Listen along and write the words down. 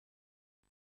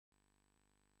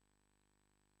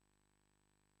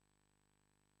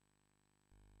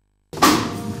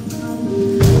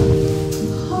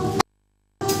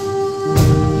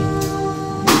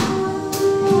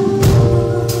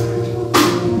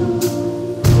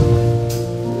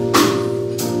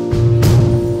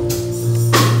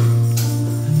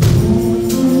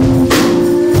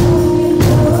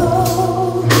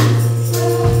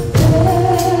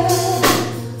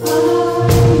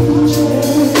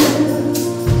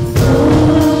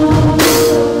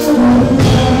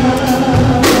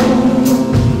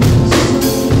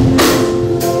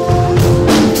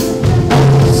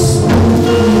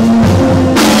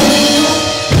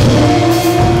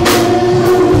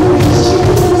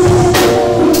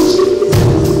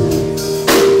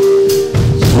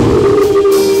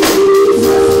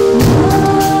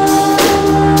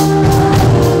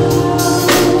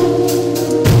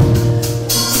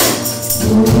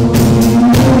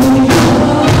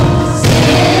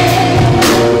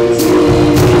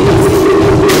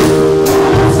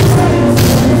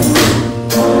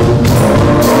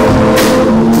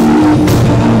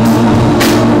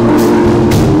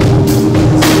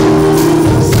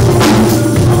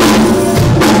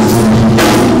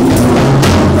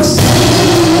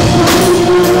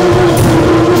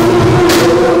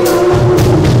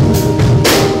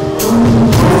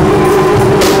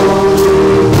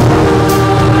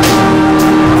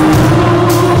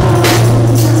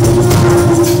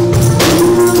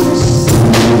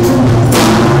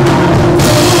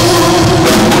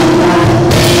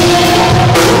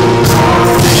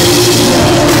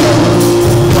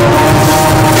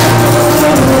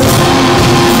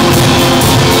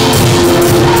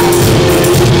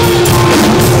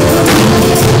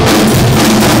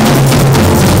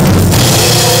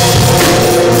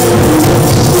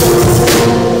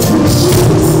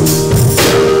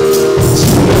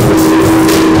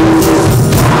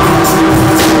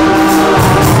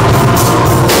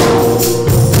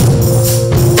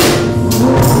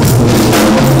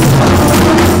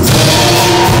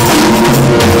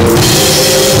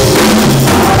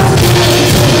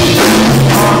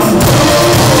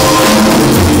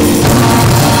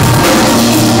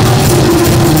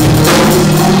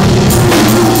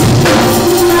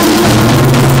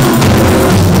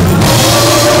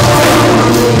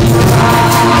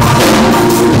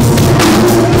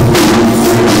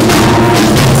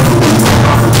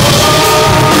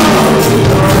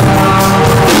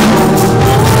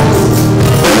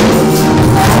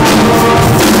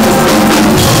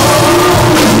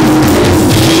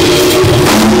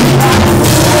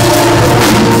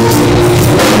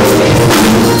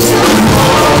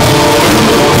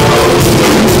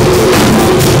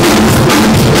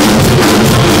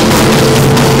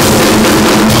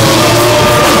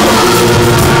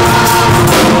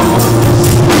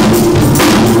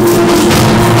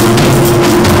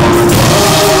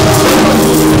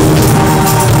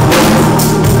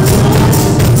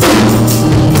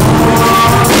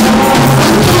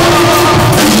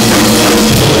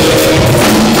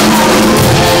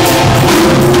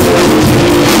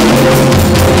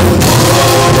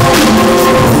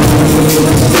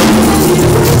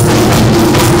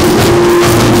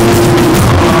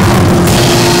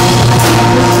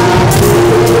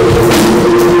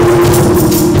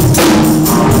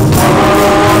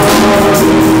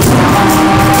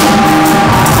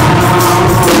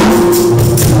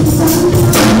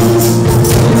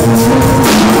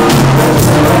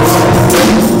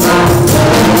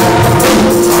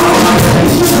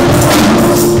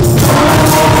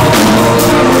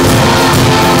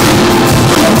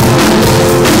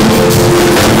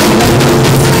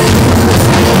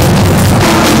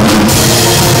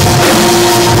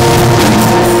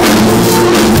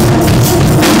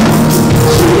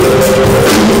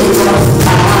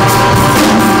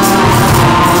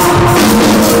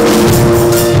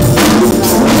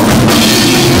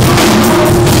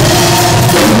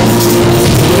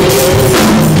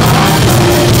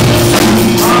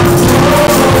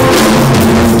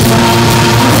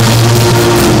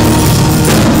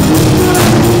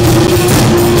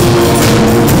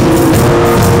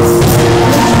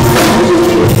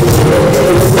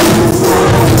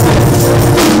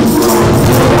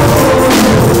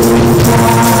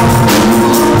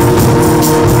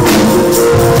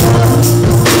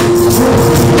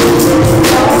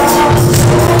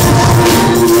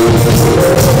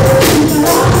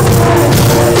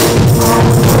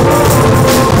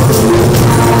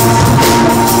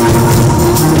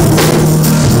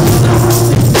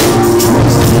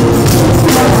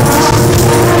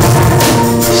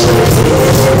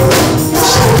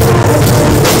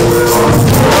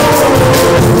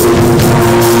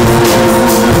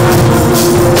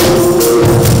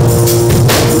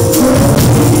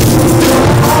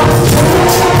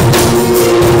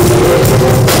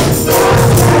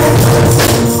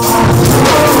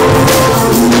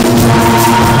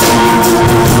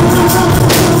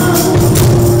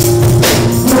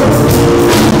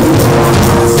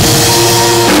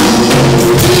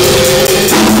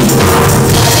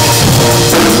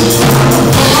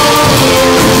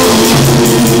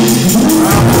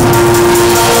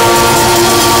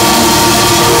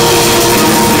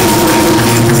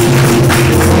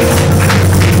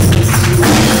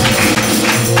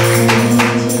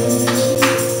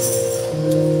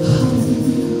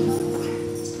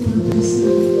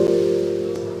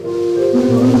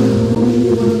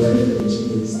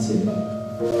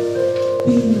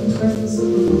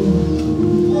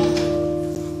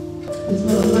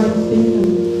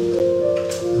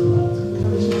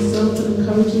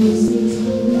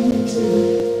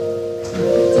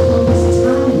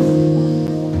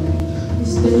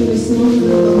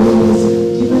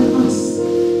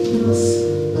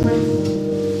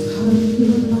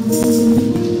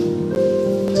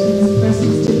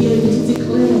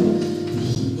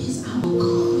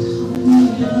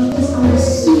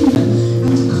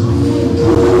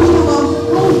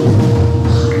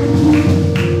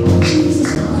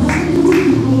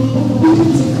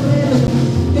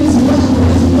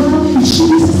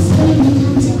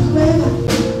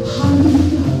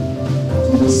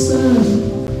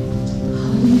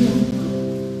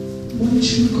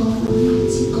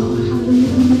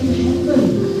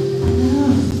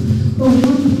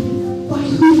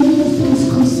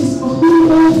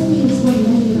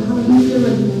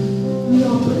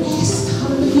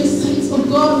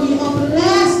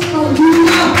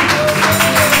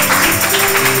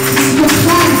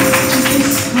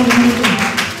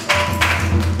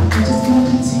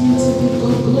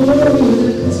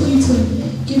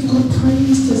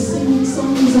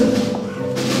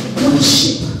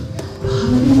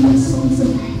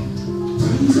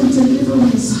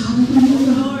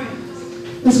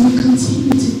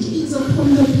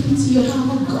your love,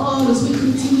 oh God, as we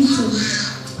continue to,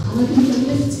 hallelujah,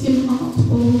 lift him up.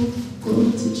 Oh,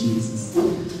 glory to Jesus.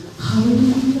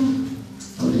 Hallelujah.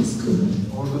 God is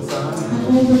good. All the time.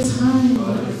 And all the time.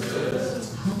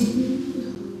 Hallelujah.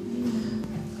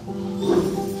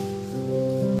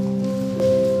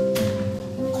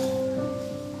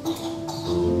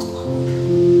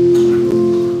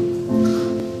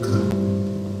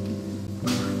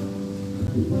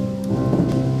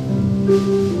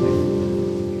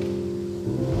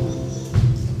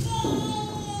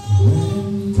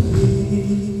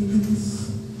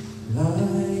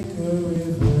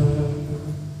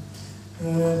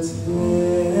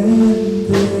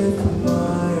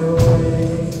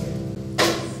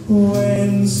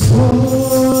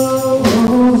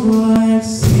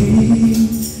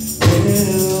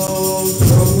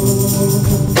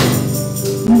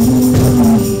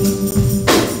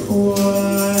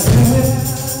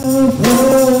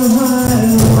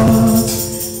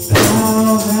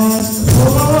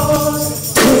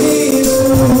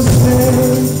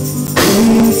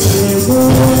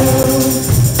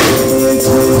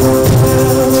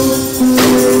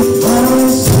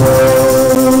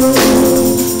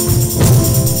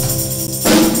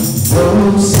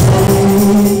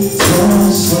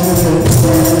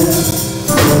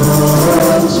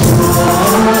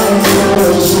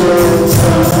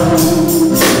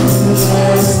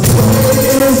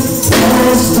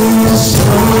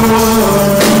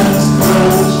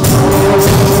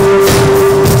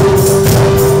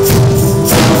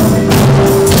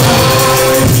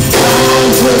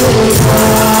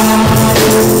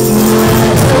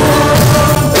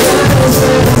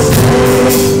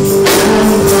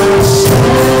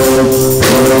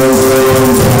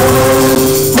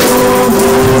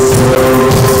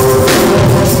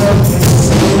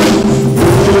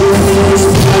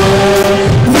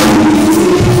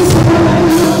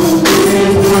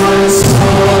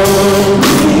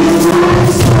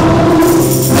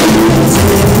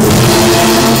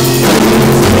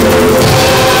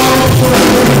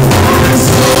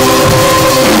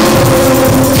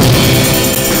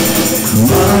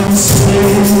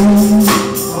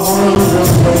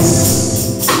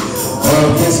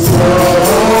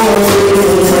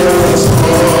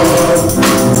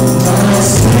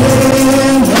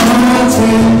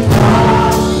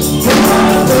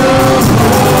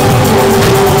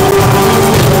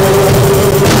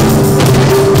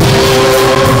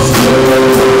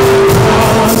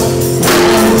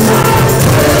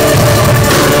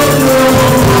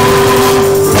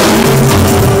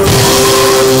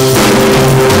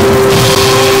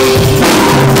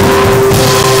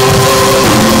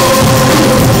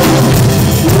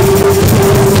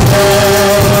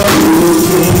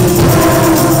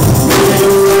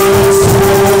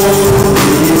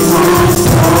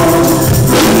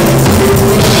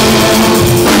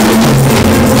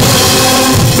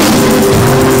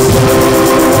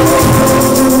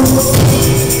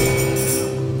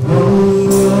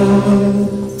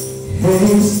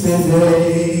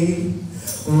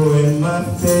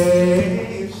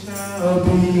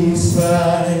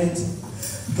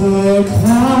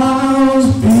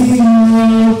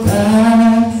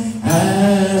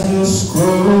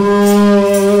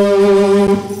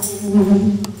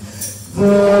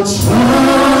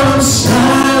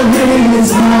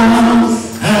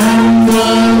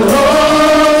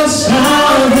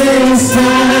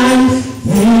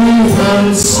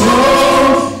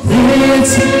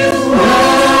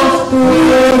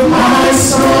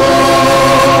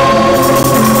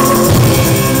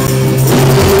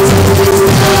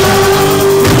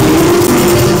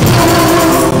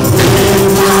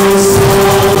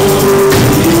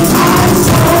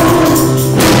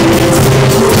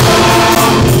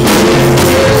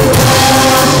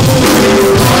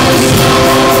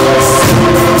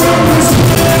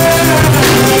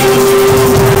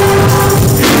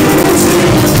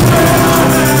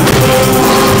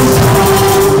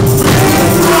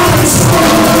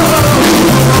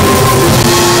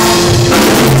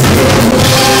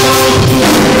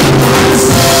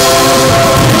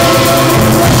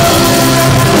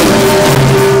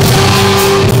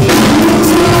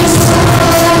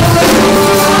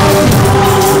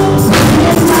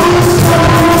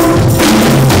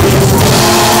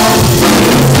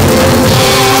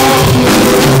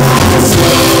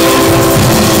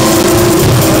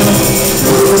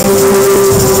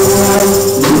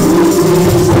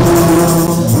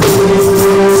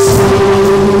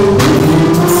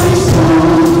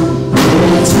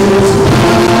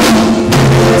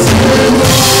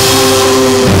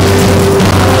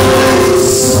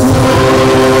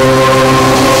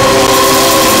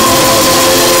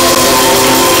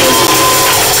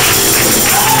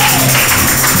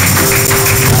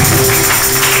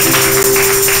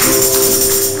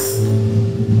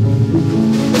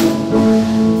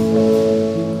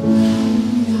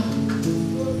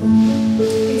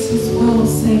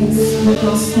 saints with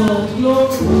our song.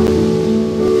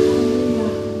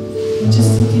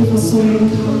 Just to give us all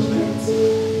encouragement.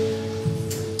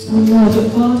 Oh Lord, that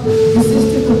God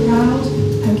resisteth the proud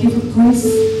and giveth grace to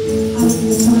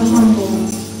the humble,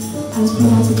 and we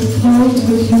are to be clothed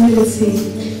with humility.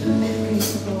 Praise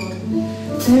the Lord.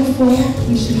 Therefore,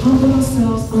 we should humble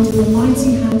ourselves under the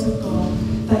mighty hand of God,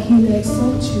 that he may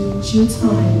exalt you in due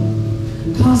time,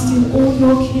 casting all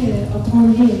your care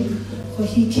upon him, for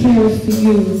he careth for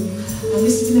you. And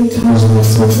this is an encouragement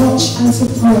to watch and to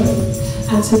pray,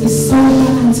 and to be sober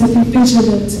and to be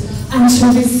vigilant, and to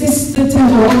resist the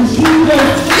devil, and he will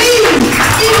flee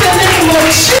in the name of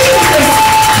Jesus.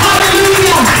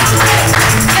 Hallelujah.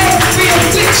 Every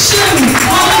addiction,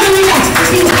 hallelujah,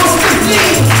 he has to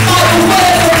flee by the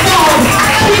word of God.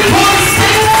 We can't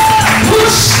sit,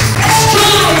 push,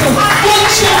 strive,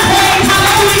 watch your way,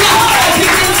 hallelujah, as we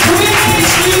enter into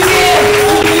this new year.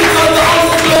 And we know that all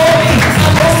the glory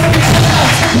and all the honor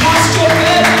to cast your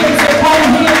burdens upon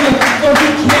him, for he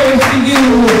cares for you.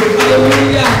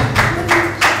 Hallelujah.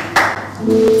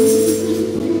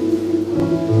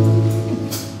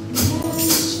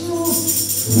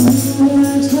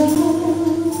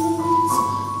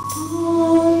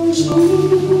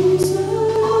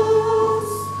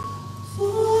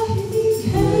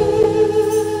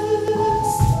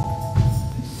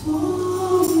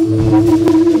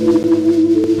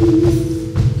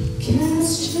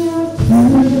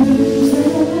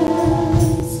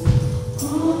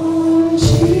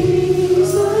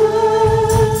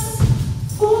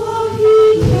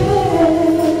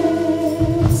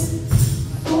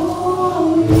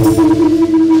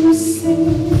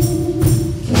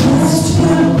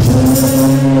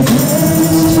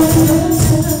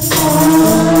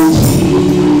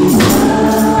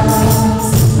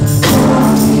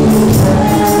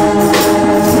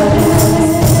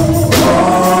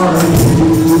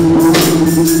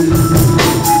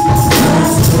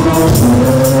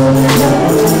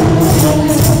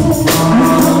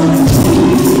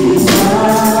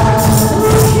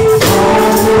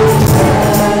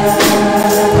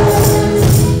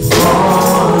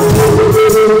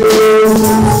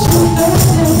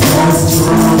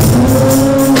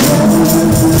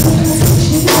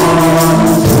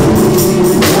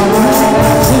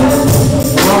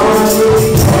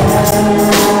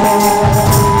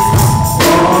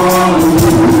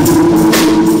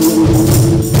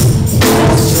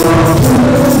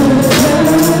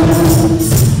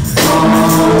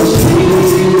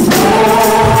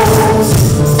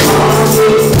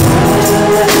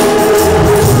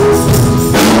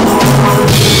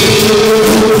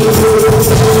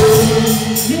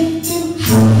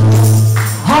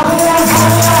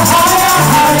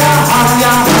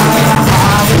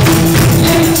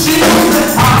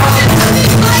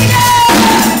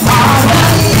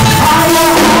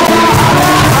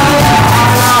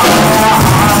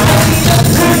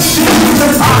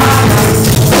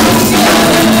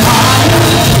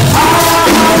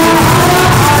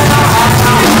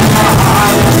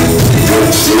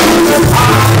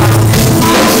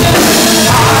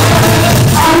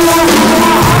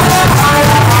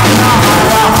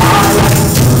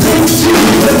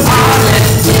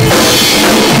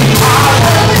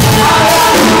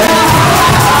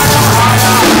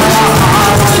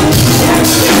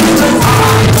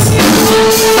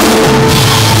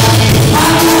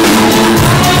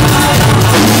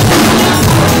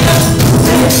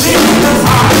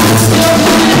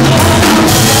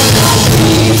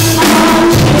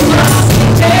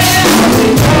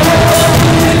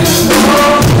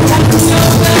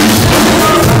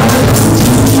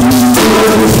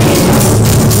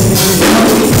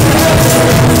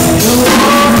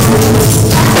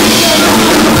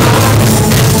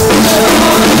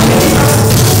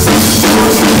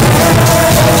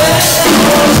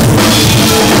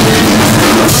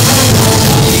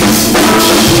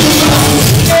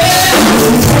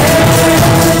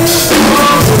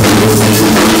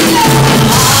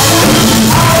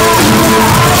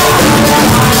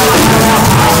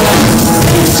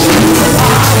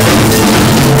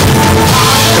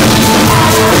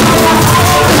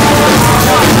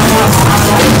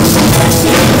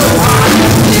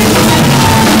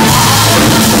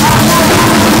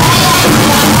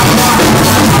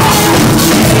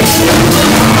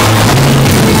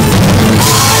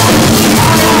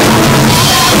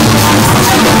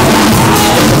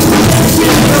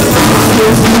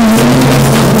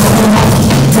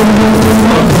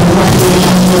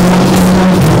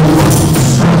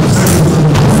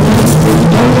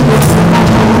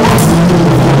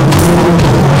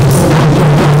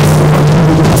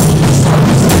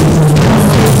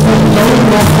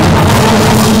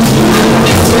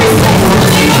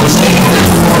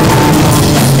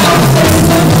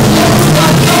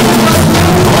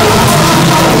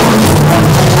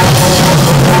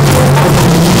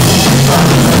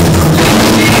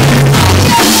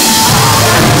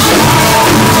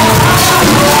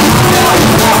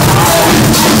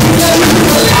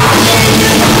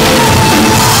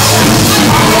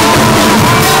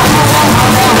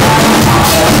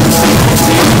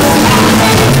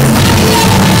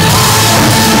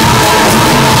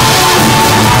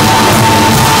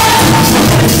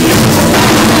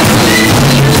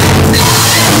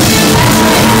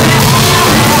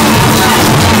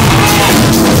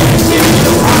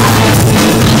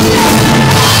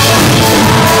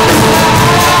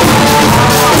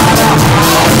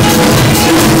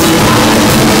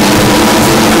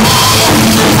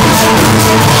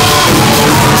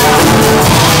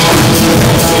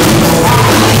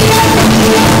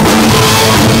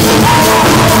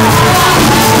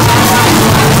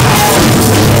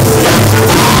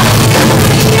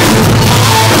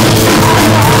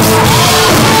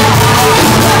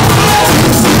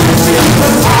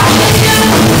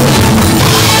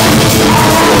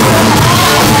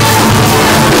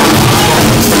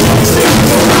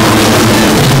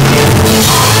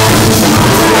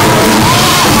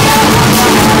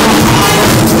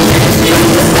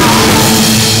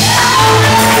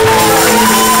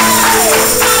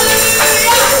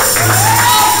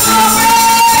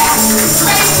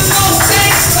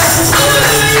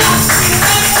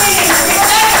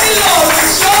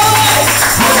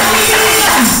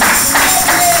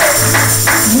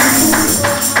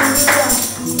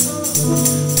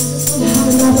 just want to have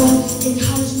another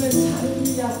encouragement,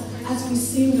 hallelujah, as we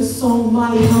sing the song,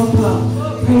 My Helper.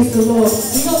 Praise the Lord.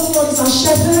 We know the Lord is our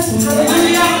shepherd, hallelujah.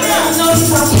 We know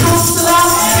He's our counselor,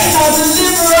 He's our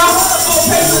deliverer. Oh,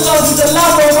 praise the Lord, He's the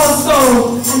lover of our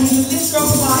soul, and He's the lifter up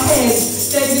of our head.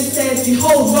 David says,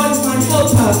 behold, God is my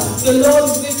helper. The Lord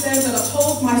is with them that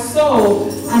uphold my soul.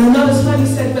 And another time he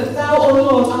said, but thou, O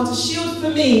Lord, art a shield for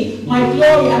me, my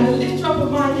glory, and the lifter up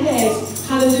of mine head.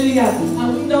 Hallelujah.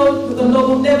 And we know that the Lord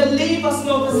will never leave us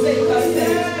nor forsake us.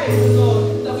 Praise the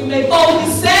Lord. That we may boldly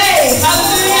say,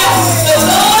 hallelujah, the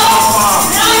Lord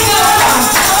is my helper.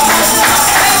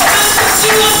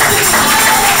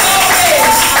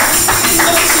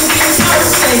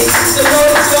 The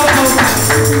Lord is your helper.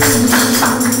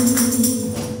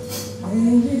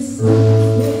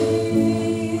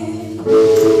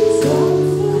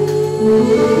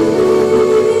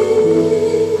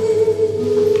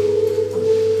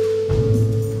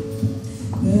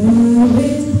 There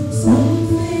is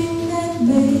something that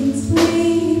makes me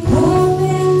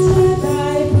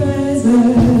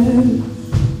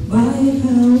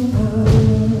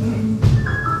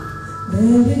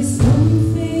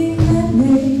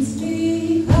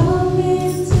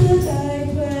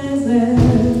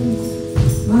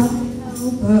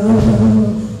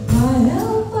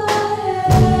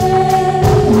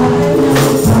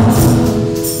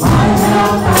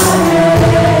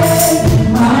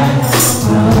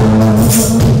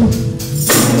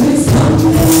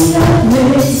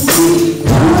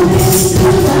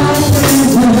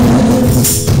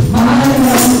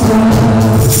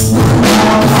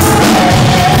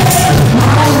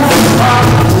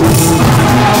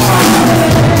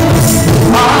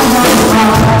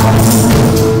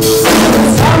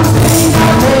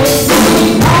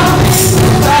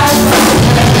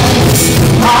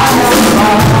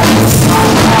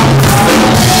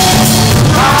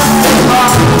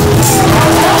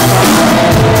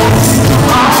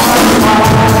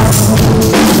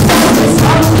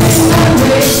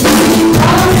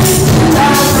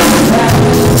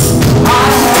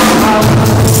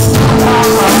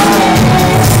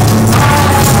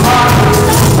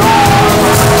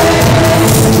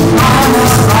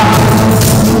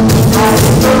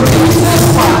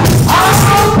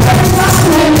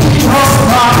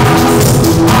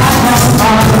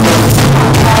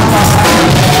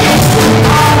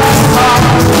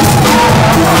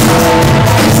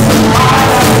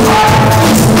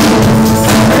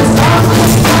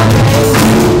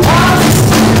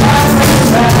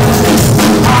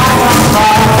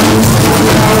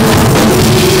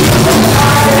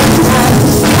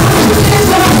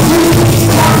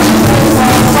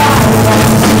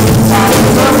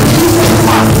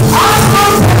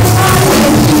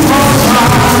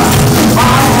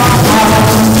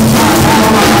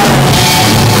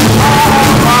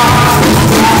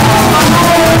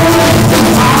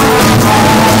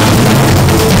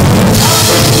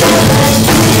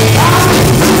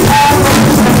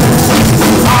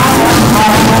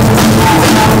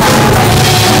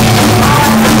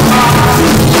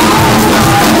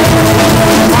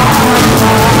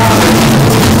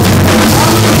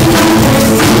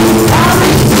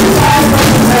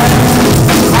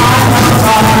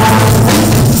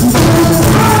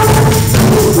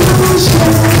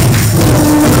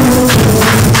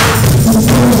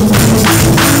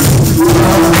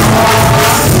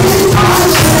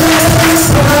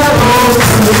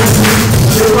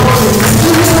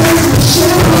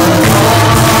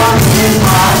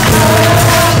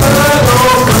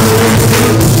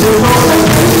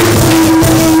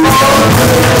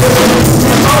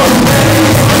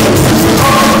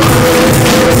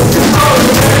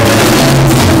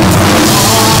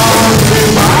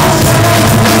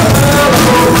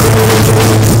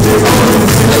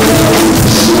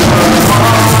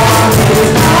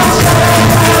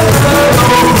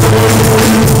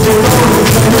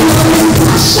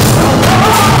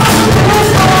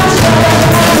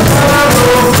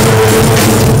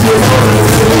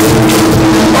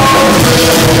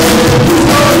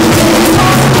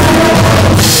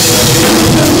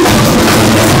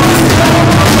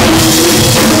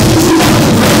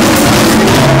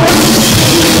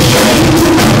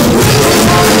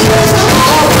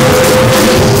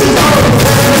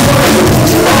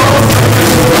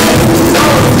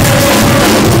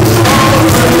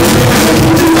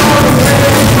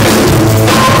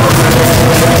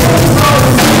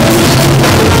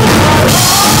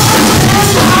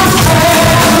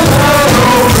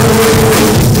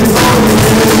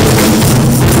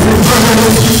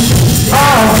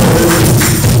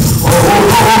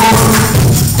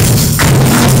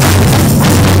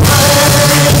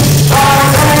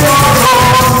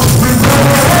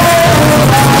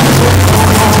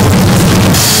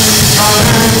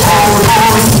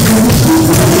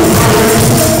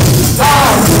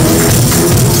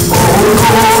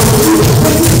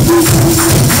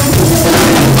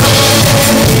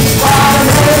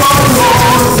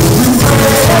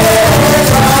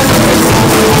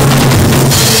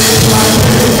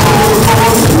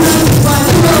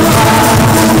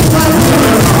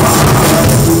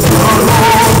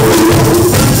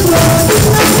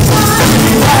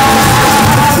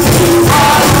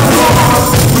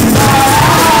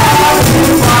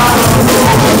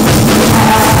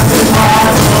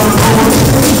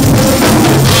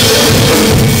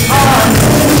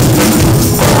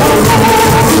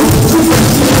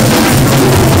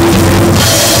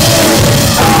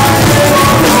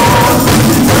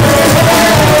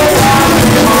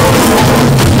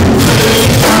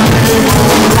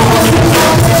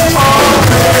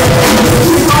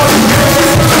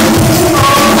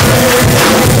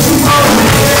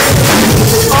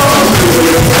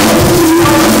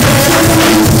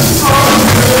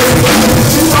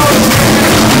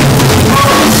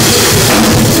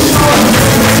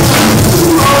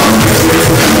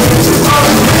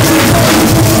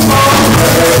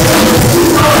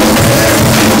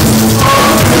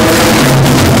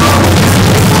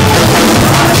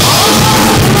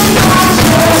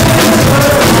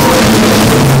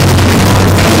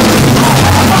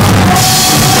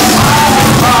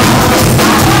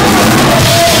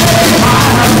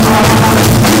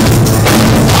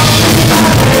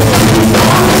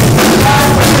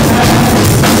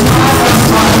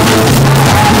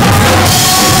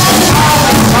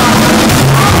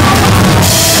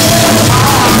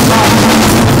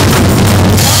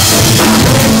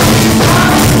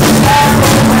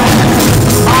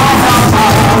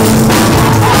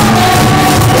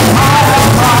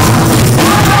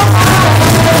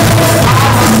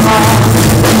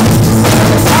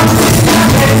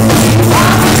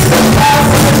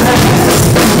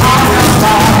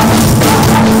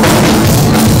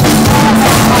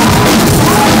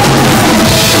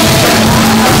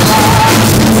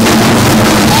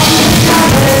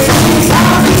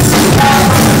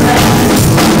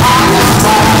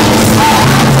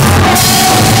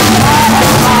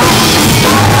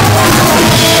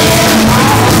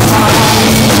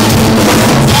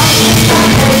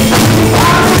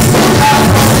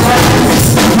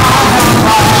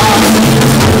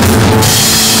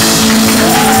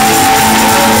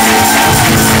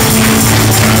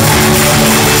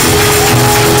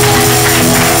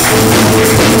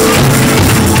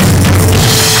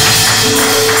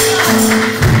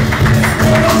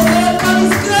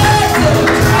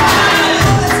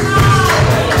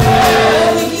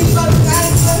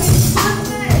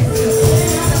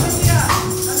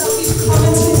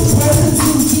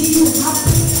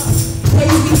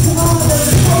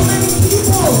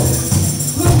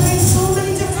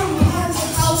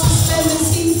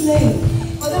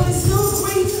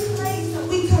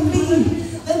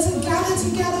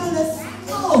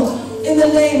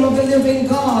the name of the living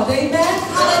God. Amen.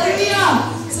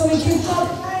 Hallelujah. So we give God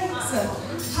thanks.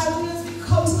 Hallelujah. As we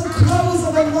come to the close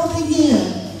of another year.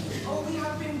 Oh, we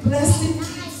have been blessed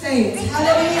indeed, saints.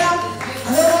 Hallelujah.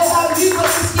 I don't know how you,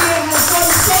 but this year has gone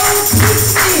so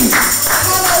quickly.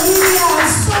 Hallelujah.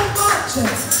 And so much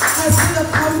has been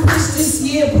accomplished this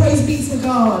year. Praise be to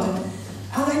God.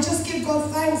 And I just give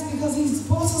God thanks because He's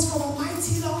brought us from a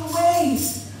mighty long way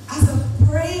as a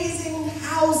praising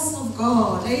house of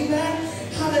God. Amen.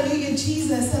 Hallelujah,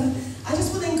 Jesus. And I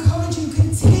just want to encourage you,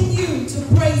 continue to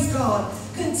praise God.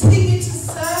 Continue to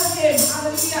serve Him.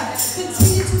 Hallelujah.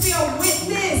 Continue to be a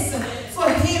witness for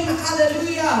Him.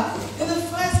 Hallelujah. In the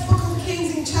first book of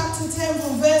Kings in chapter 10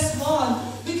 from verse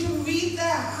 1, we can read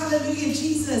there, hallelujah,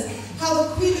 Jesus, how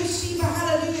the Queen of Sheba,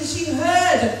 hallelujah, she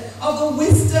heard of the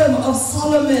wisdom of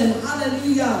Solomon.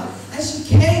 Hallelujah. And she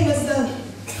came as the,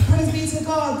 praise be to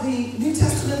God, the New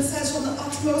Testament says, from the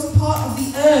uttermost part of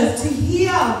the earth to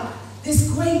hear this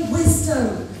great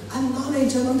wisdom and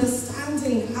knowledge and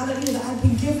understanding, hallelujah, that had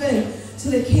been given to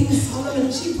the King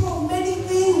Solomon. She brought many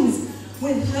things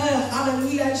with her,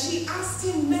 hallelujah, and she asked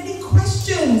him many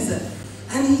questions,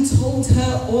 and he told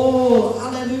her all,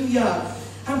 hallelujah.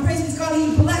 And praise be to God,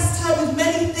 he blessed her with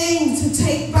many things to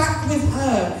take back with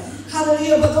her,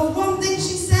 hallelujah. But the one thing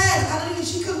she said, hallelujah,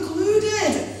 she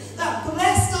concluded that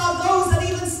blessed are those that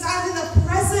even stand in the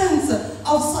presence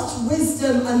of such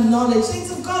wisdom and knowledge.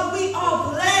 Saints of God, we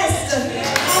are blessed.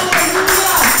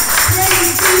 Hallelujah.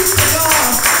 Praise be to God.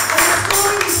 And the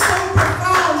story is so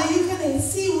profound that you can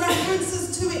see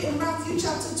references to it in Matthew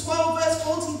chapter 12 verse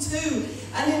 42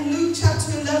 and in Luke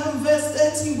chapter 11 verse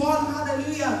 31.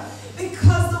 Hallelujah.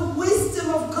 Because the wisdom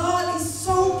of God is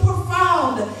so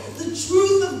profound. The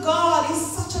truth of God is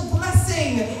such a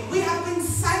blessing. We have been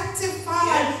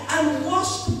sanctified and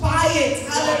washed by it.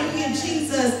 Hallelujah,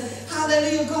 Jesus.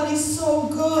 Hallelujah, God is so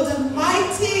good and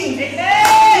mighty. He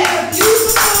is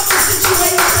beautiful for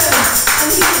situations,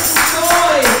 and He is the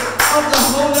joy of the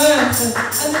whole earth.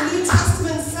 And the New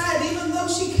Testament said, even though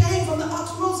she came from the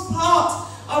uttermost part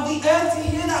of the earth to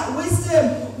hear that wisdom,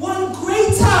 one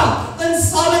greater than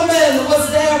Solomon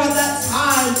was there at that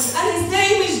time, and His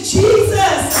name is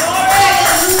Jesus.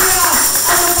 Hallelujah.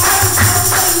 And the Bible tells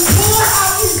us that He poured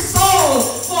out His soul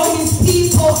for His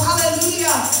people.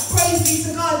 Hallelujah. Praise be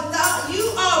to God. That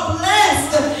you are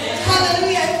blessed.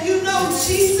 Hallelujah. If you know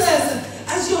Jesus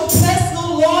as your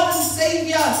personal Lord and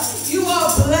Savior, you are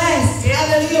blessed.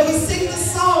 Hallelujah. We sing the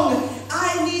song,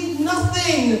 I need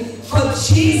nothing but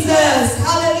Jesus.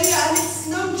 Hallelujah. And it's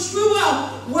no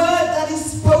truer word that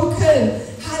is spoken.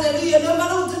 Hallelujah. No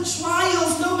matter the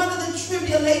trials, no matter the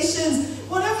tribulations,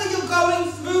 whatever you're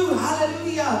going through,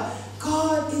 hallelujah,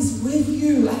 God is with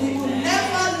you and He will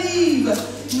never leave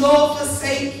nor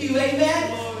forsake you.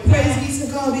 Amen. Praise be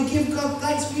to God. We give God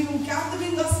thanks for even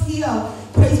gathering us here.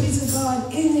 Praise be to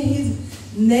God in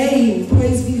His name.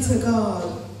 Praise be to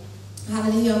God.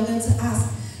 Hallelujah. I'm going to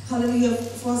ask, hallelujah,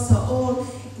 for us to all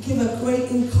give a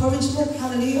great encouragement,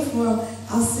 hallelujah, for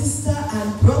our sister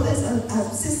and brothers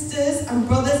and sisters and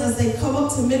brothers as they come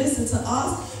up to minister to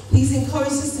us. Please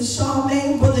encourage Sister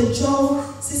Charmaine, Brother Joel,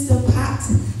 Sister Pat,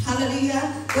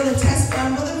 hallelujah, Brother Tesper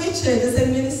and Brother Richard as they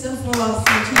minister for us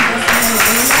in Jesus'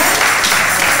 name.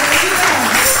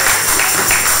 Amen.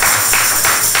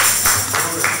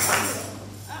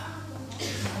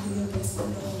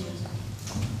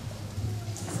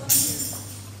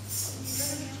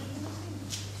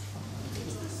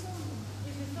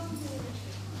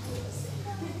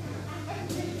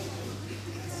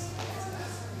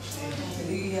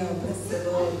 Hallelujah. Bless the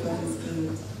Lord, God is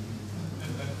good.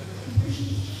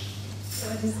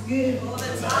 God is good all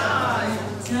the time.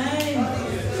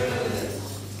 God is good.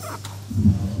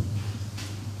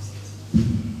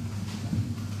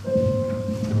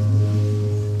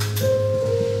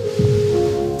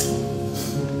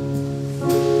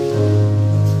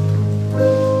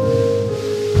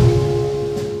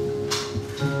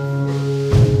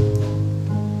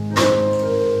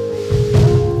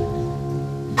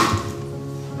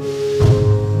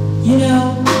 You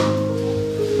know,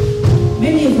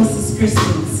 many of us as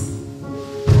Christians,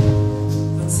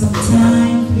 but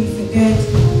sometimes we forget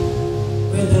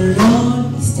where the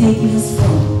Lord is taking us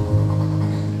from.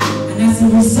 And as a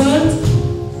result,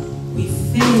 we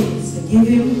fail to give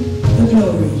Him the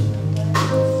glory.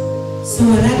 So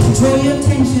I'd like to draw your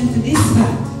attention to this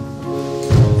fact.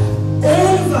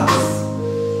 All of us,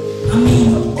 I mean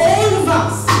all of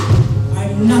us,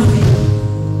 are nothing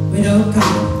without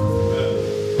God.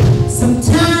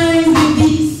 Sometimes we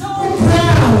be so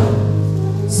proud,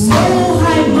 so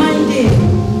high-minded.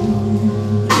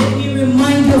 Let me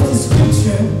remind you of the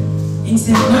scripture in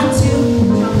St. Matthew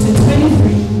chapter 25.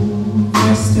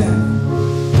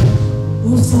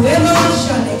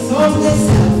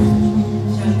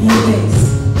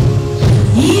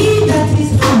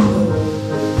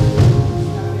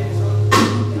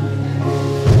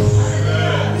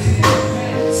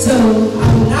 So I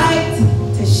would like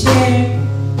to share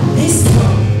this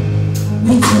song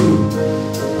with you.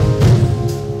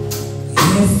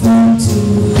 If I'm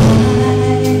too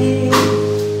high,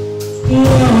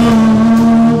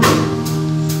 Lord,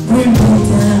 bring me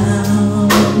down.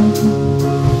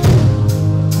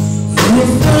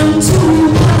 If I'm too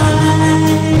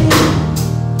high,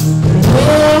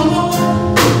 Lord,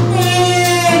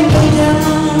 bring me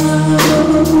down.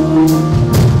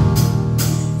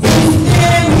 If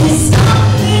there is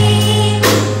something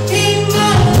in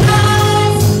my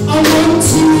life I want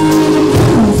to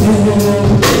move it,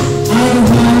 I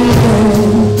will.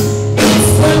 If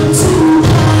I'm too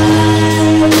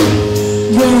high,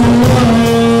 Lord,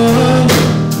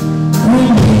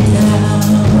 bring me down.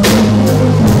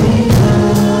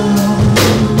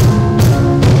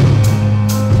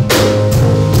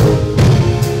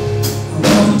 I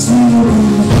want to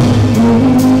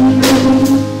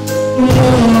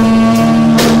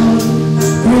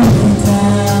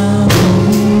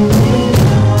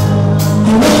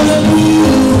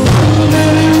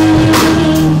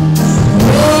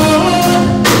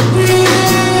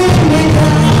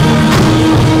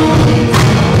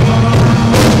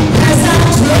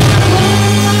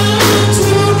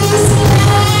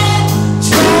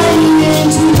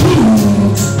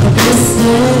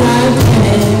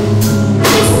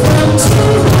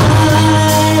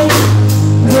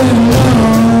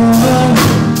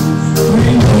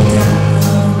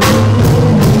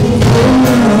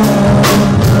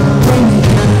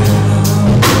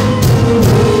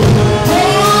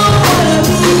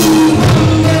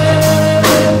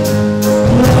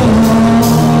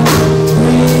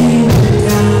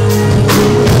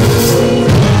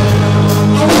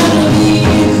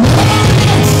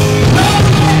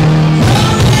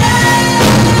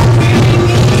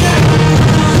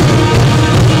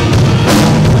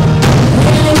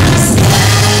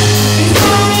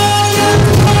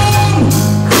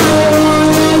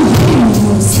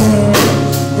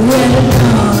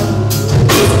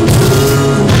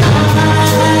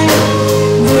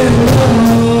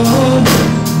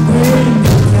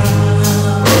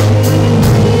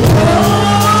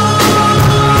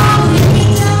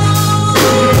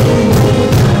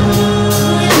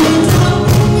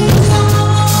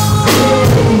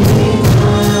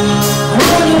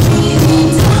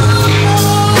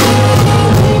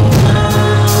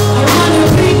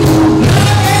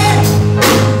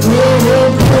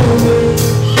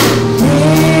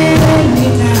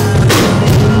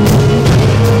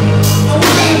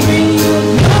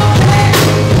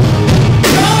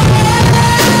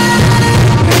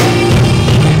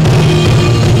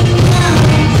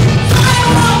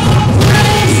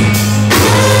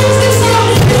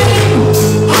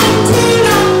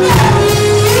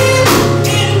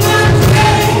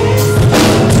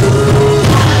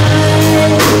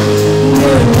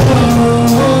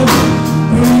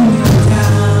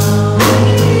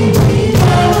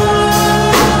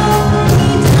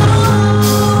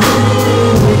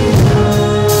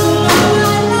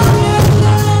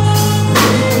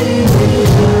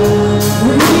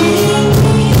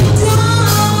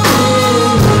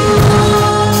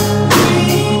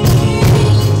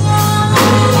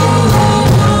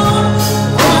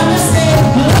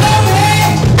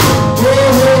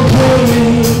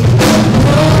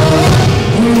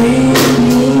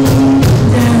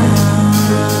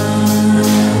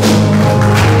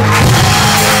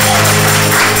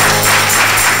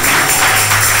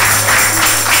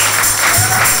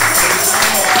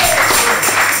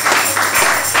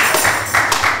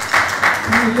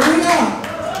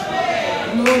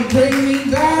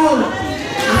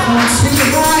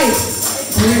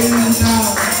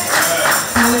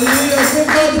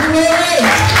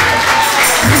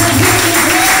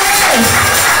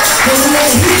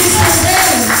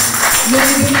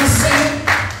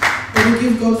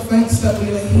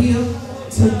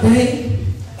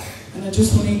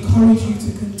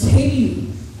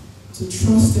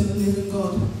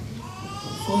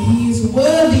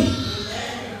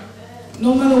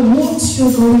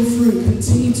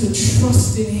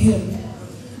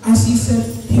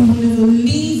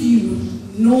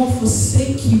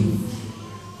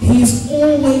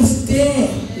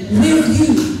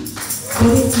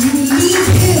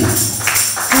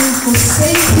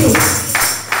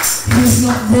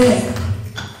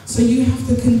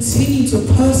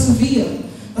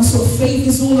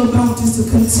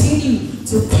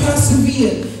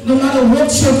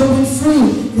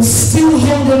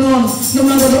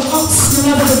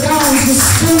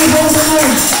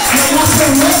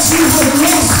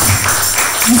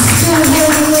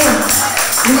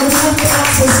You know, we have to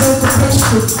ask ourselves the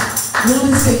question, what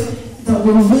is it that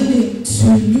we're willing to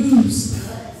lose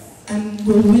and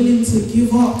we're willing to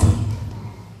give up.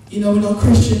 You know, in our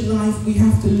Christian life, we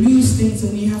have to lose things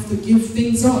and we have to give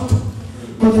things up.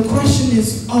 But the question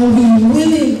is, are we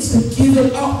willing to give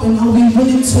it up and are we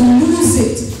willing to lose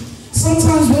it?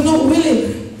 Sometimes we're not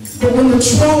willing, but when the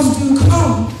trials do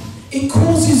come, it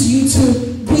causes you to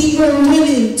be more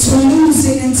willing to lose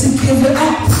it and to give it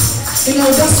up. You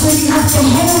know, that's when you have to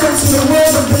hold on to the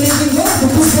word of the living God,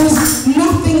 because there's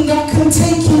nothing that can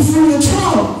take you through the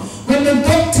trial. When the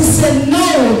doctor said no,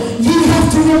 you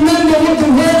have to remember what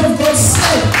the word of God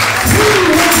said. Who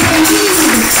will believe the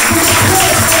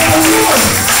report of the Lord?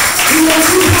 You know,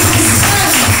 you have to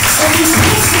stand and be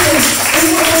confident in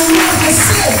what the Lord has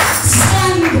said.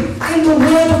 Stand in the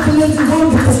word of the living God,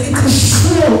 because it is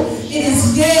sure, it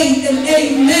is yea and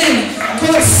amen.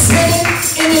 God said it,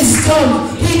 it is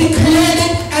done. He declared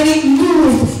it and it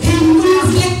moved. He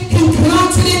moved it, he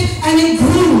planted it, and it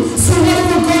grew. So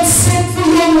whatever God said for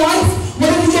your life,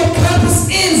 whatever your purpose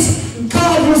is,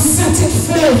 God will set it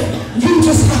forth. You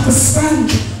just have to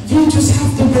stand. You just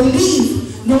have to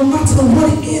believe, no matter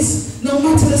what it is, no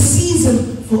matter the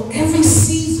season. For every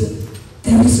season,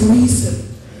 there is a reason.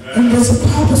 And there's a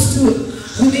purpose to it.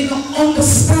 We may not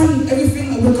understand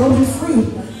everything that we're going through,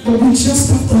 but we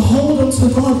just have to hold on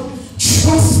to God.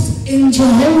 Trust in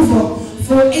Jehovah,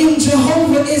 for in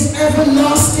Jehovah is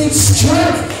everlasting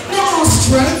strength. Not our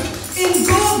strength. In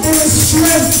God there is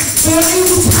strength. So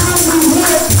every time we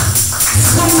work,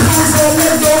 sometimes our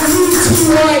legs don't move too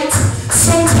right.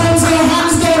 Sometimes our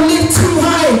hands don't lift too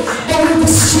high. But with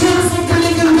the strength of the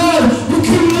living God, we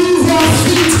can move our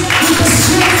feet. With the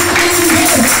strength of the living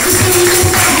God, we can lift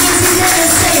our hands again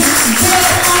and say, God,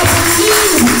 I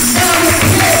believe by the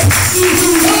faith,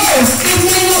 even though it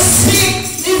may not seem,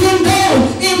 even though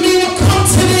it may not come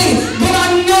to me, but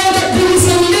I know that there is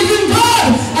a living God,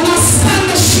 and I stand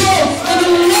assured and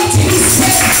I let He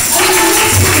say, and I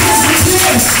let He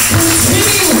declare,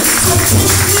 continue to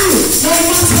push through, no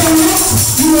matter what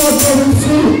you are going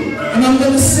through. And I'm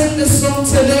going to sing this song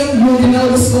today. You already know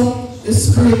the song, The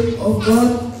Spirit of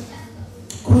God.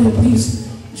 Choir, please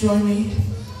join me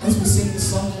as we sing the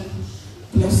song.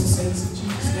 Bless the saints in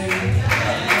Jesus' name.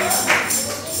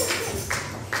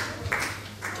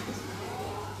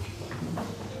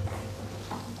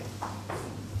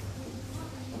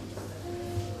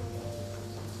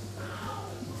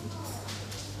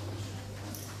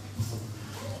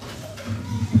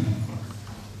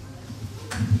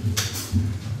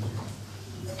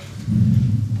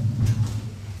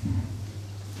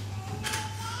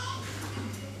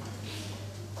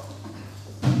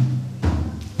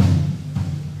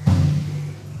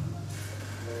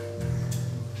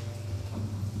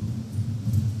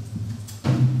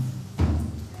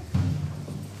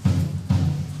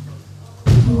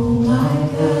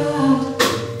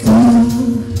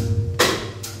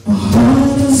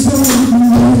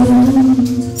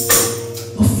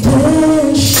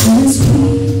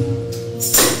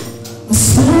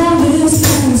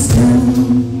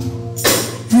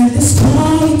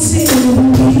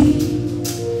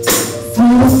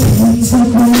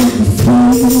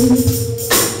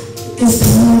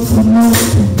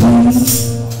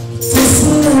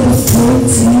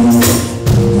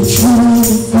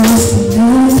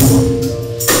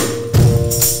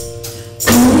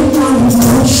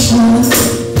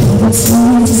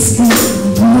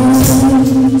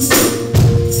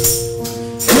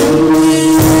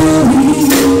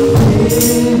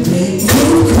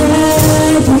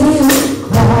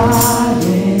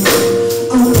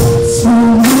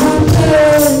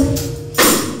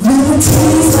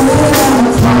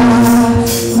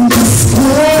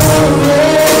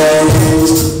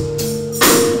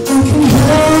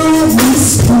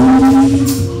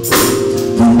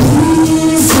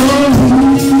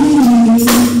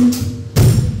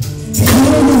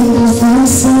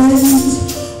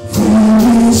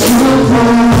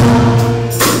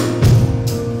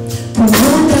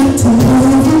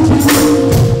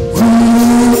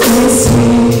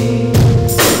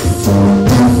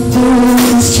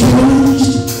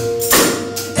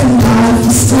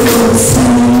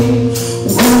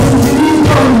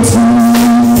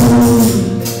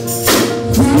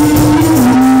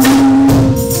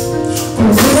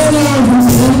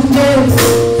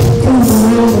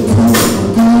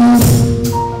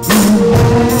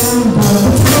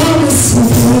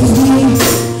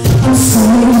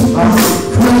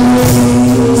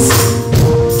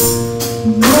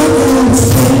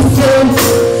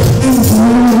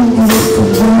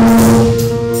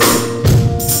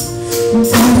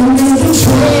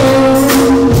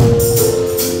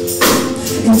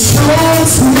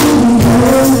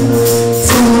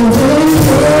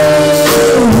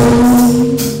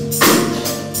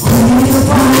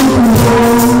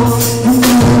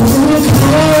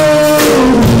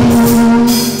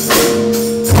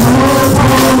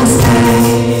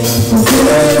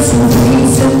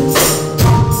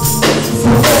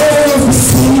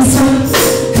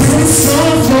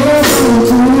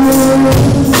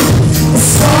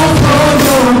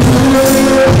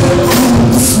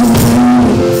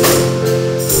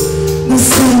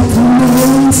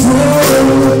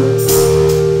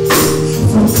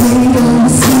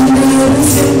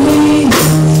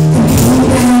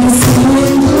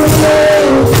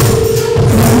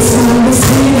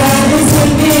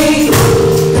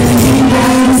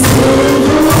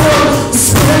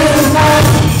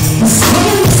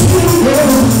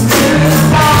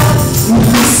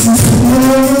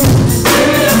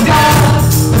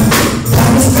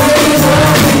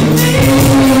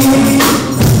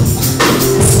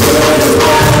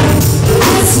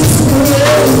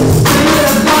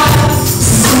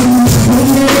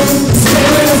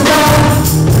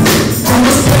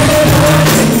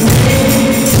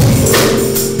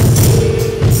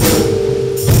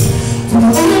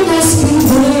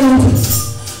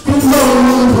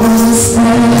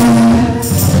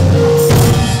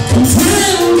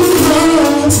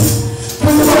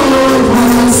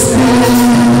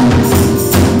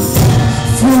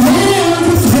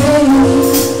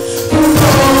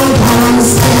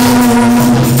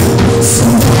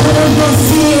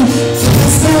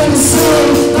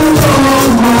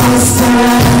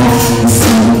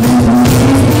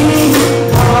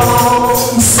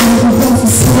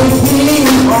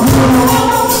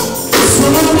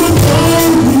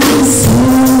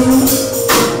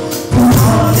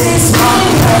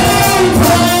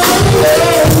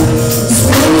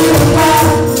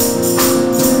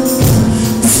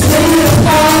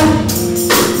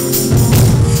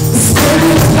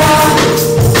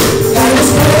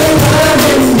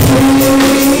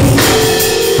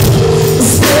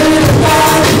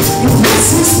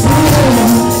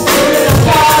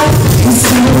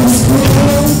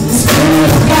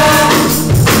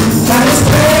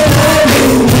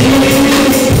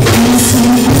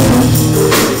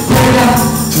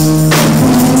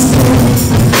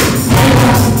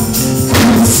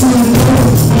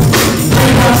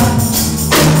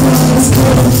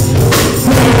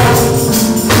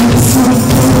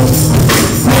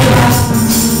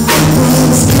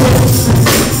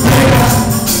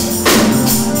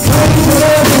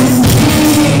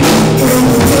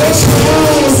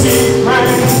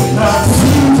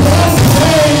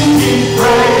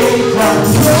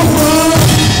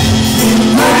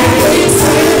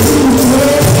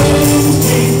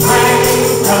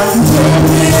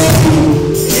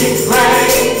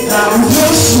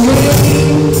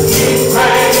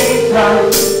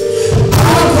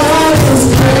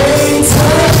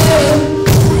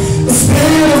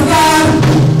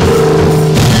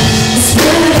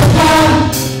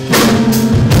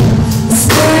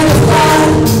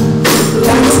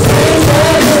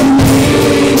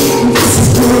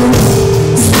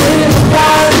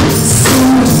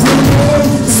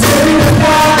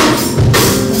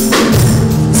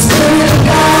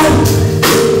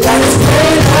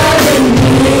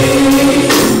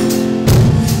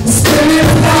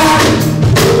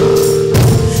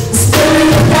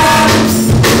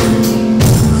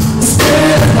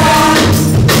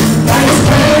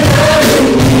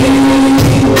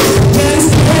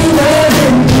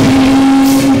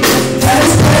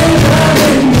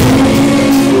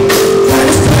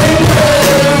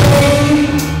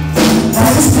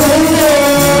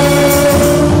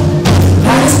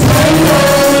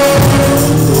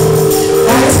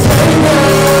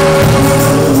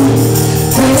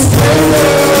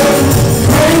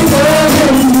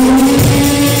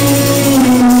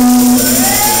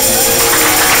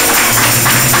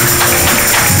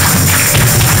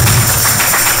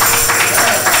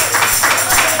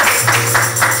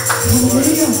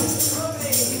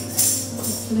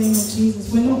 name of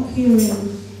Jesus. We're not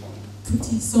hearing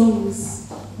pretty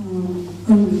songs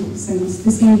only, saints.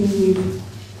 This evening we've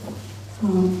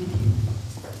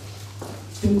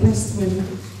been blessed with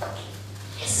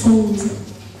songs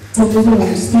of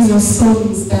deliverance. These are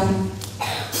songs that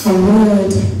are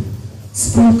word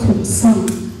spoken, sung,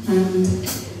 and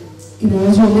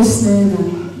as you're listening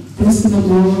and blessing the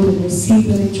Lord and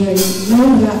receiving and enjoying,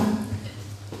 know that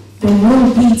there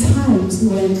will be times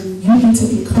when you need to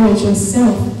encourage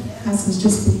yourself, as has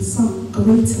just been sung.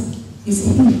 Greater is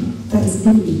He that is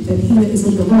in me than he that is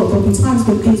in the world. There will be times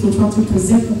when things will try to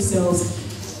present themselves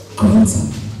greater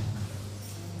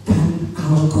than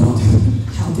our God.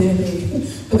 How dare they?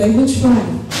 But they will try.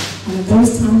 And at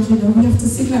those times, we have to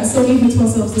sing that song even to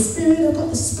ourselves. The Spirit of God,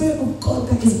 the Spirit of God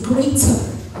that is greater.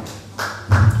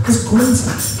 Is greater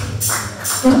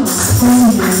than us,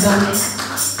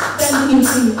 than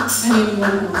anything and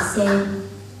anyone else. So,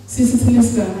 Sister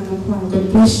Taliska and I'm quite, God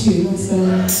bless you. That's a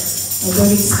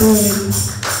very stirring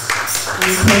and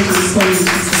encouraging song in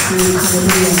Jesus'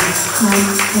 name.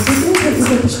 Hallelujah. I just want to take this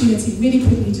opportunity really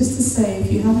quickly just to say, if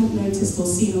you haven't noticed or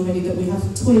seen already, that we have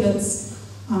toilets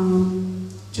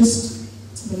just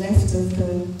to the left of the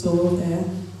door there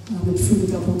and through the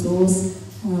double doors.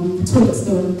 The toilets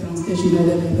go downstairs, you know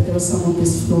they're there, but there are some on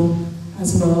this floor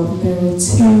as well. There are 2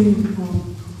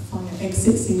 fire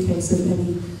exits in case of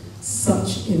any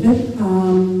such event.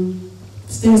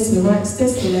 Stairs to the right,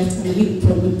 stairs to the left, and the meeting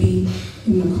point would be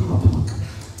in the car park.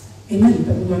 Amen.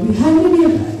 But we won't be having any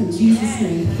of that in Jesus'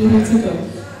 name. Glory to God.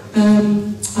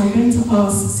 I'm going to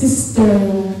ask Sister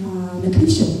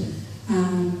Nakisha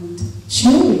and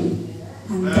Shiori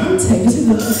and Dante. This is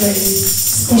a very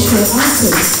special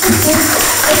item.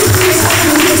 Everything is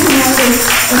happening here tonight is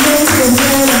anointed as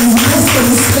well and blessed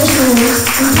and special.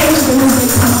 Encourage them as they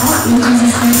come up in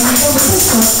Jesus' name. And for the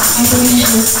sister, I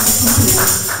believe is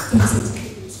appropriate.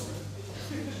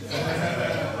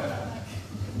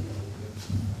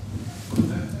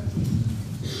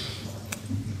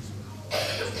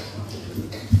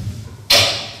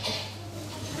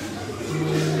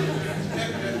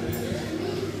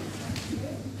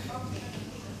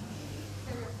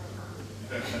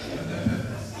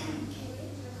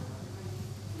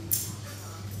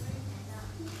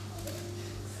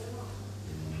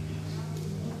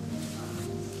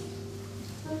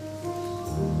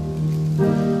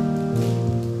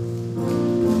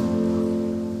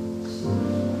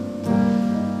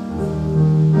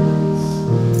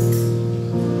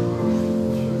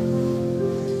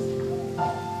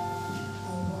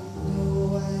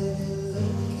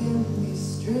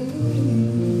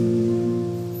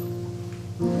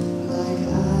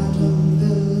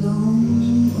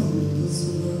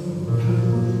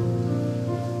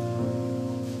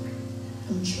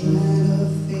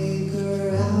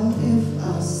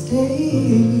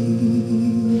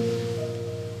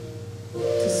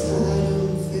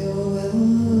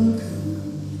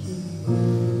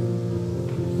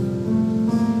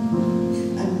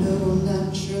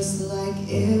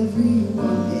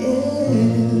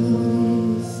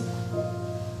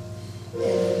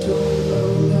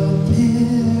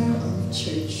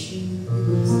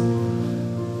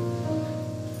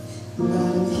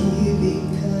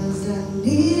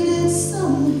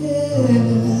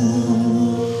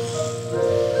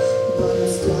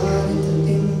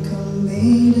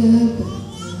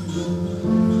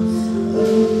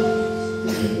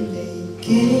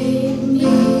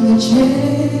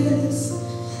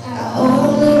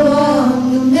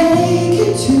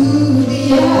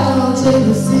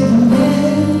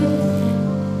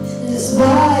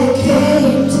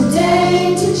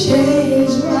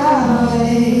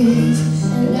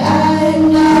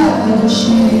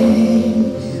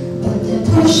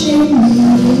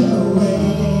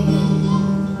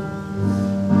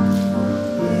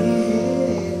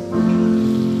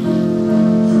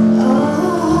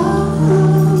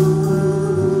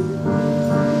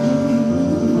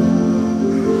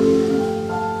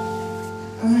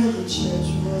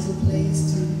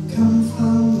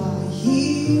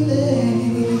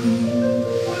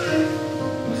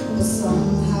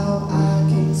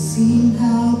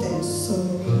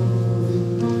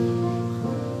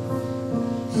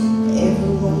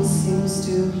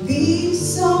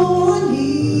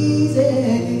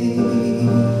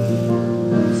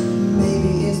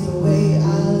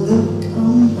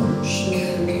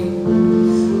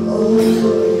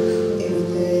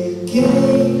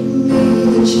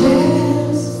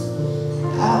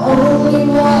 I only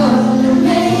want to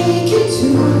make it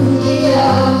to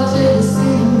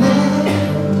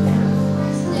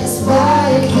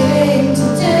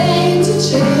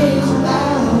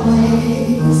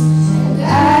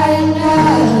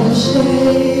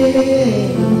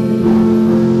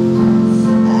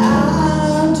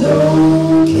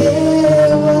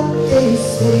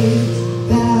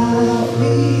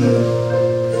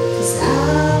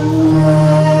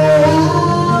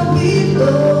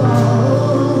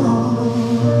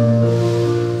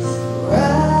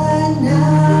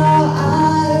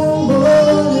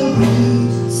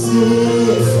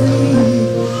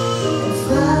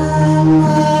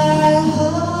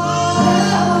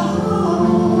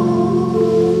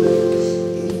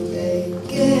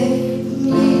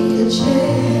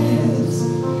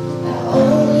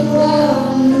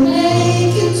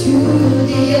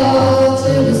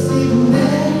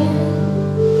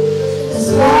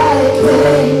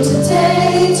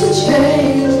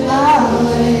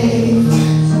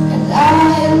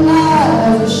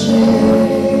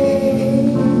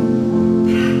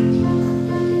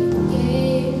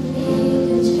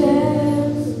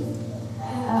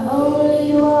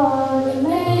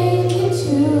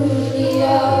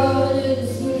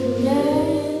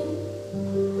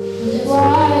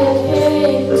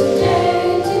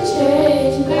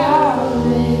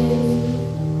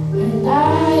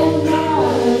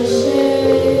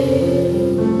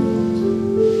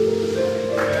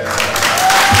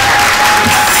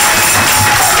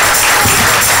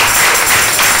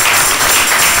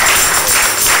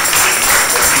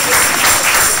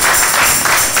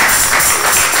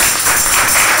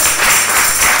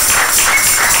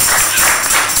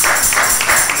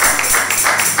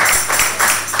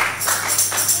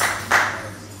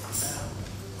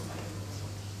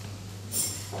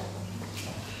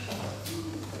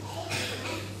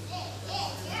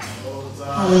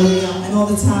Hallelujah. And all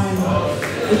the time.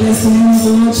 We bless the name of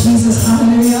the Lord Jesus.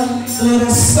 Hallelujah. The Lord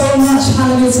has so much,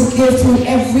 hallelujah, to give to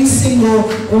every single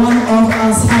one of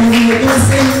us. Hallelujah.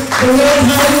 Blessing the Lord,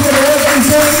 hallelujah, for the work we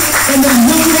do in the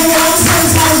younger ones.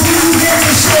 Sometimes we get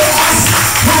to show us,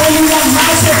 hallelujah,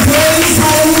 how to praise,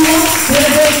 hallelujah, with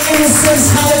a great innocence,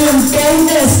 hallelujah, and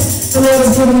boldness. The Lord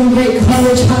has given them great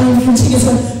courage, hallelujah. Continue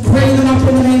to pray them up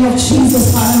in the name of Jesus,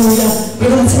 hallelujah.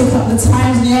 We're going to take up the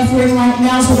times and the offering right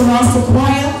now, so we're going to ask the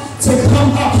choir to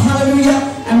come up, hallelujah,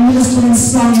 and minister in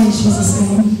song in Jesus'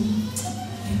 name.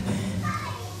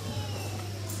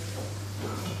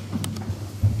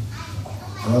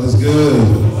 God is good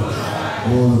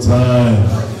all the time.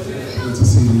 Good to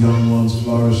see the young ones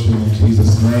flourishing in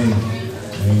Jesus' name.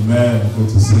 Amen. Good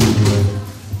to see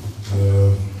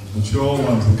the mature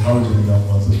ones encouraging the young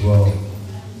ones as well.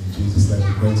 In Jesus' name.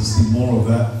 We're great to see more of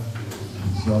that.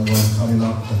 These young ones coming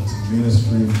up into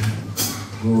ministry.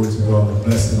 Glory to God and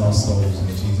blessing our souls in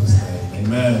Jesus' name.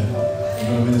 Amen. We're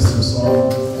going to minister a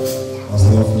song as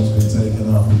the offering's been taken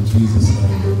up in Jesus'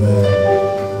 name.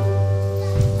 Amen.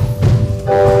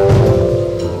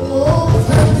 Oh,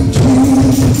 thank you,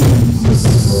 Jesus.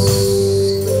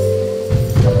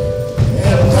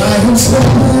 And I am so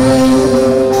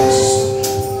blessed,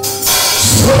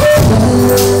 so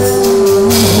blessed.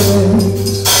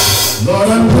 Lord,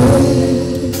 I'm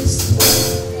blessed.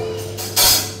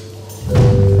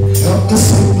 Help us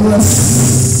to bless.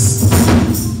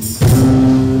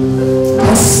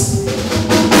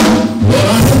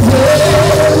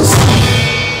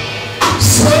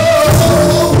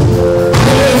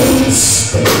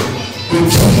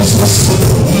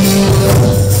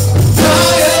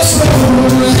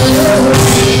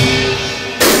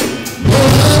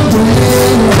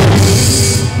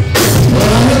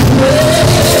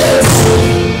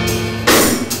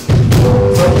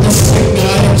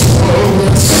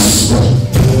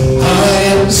 I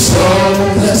am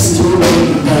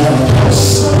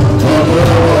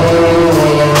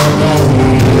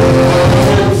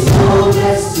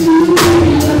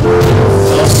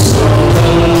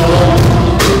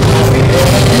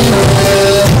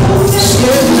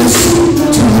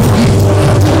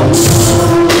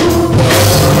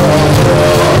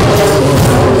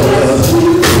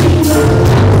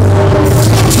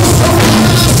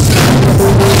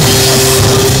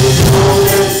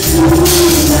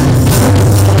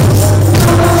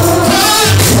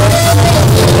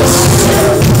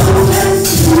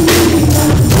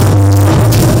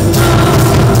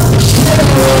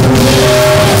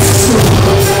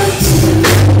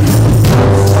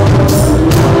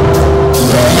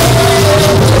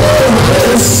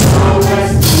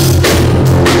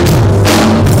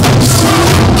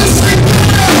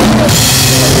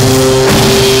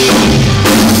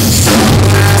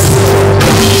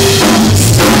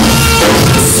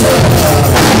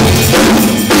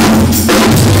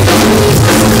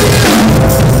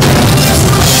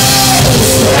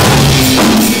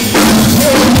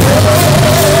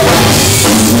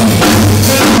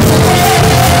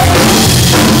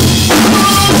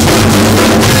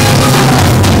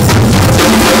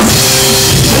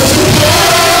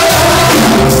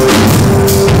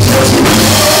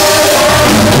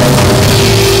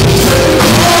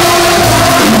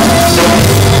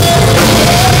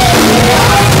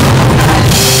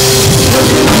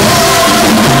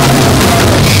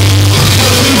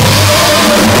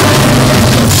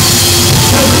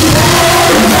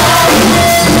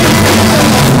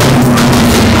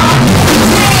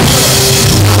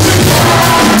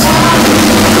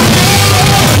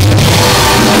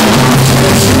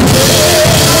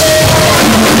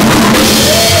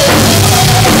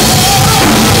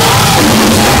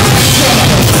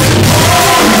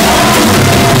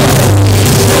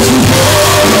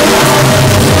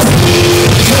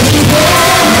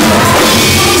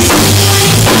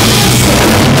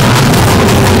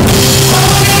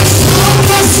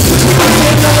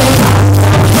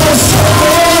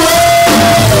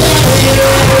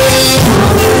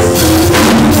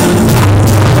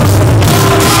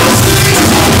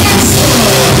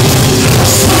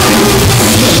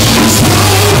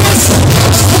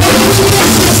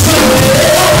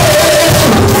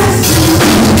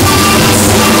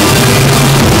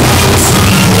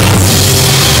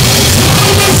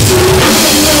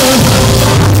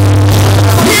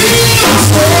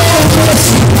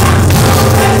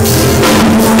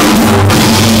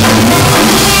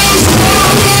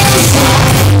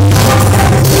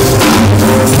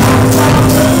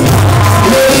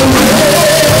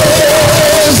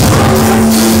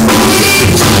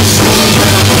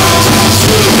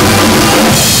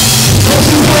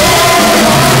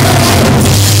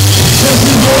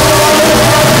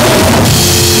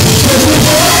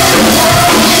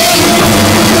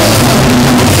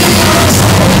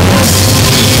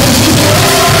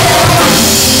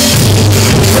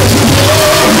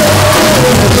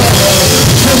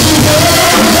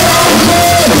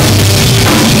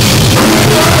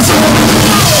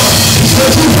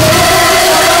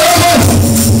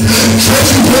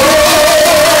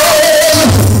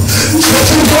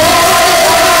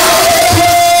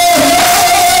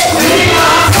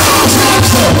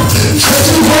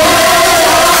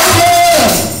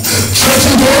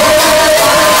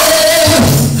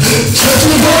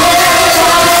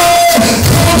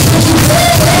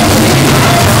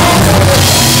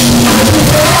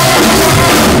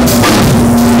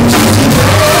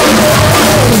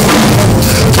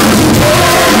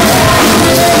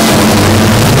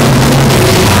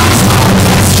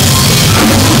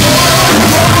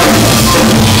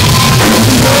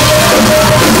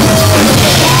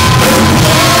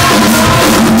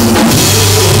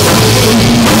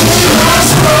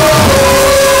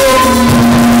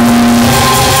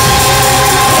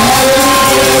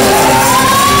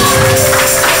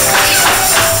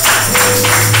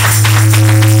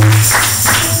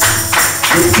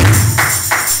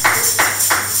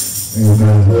He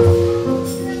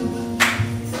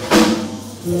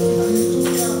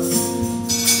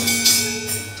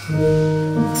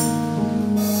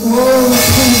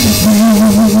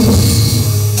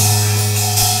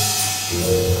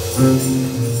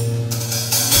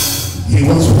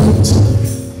was whipped,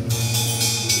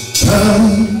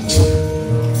 touched,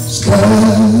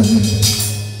 scarred,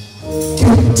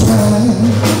 kicked tied,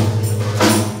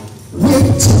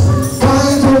 whipped by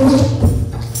the whip,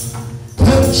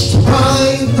 touched by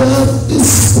the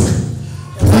fist,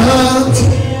 blood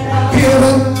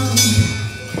given,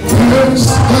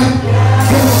 cursed back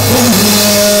and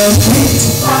beat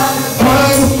by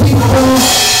the people,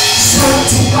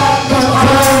 set by the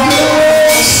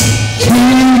fires.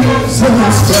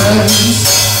 Jesus Christ,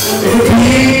 if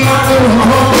he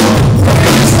alone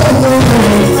is the Lord,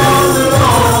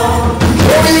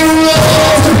 for you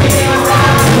love,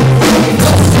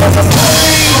 for the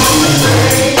pain,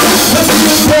 let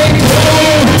me take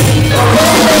home,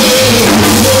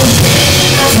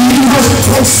 Jesus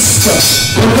Christ,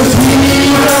 because he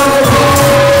alone,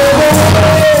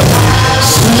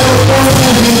 so for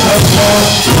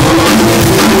the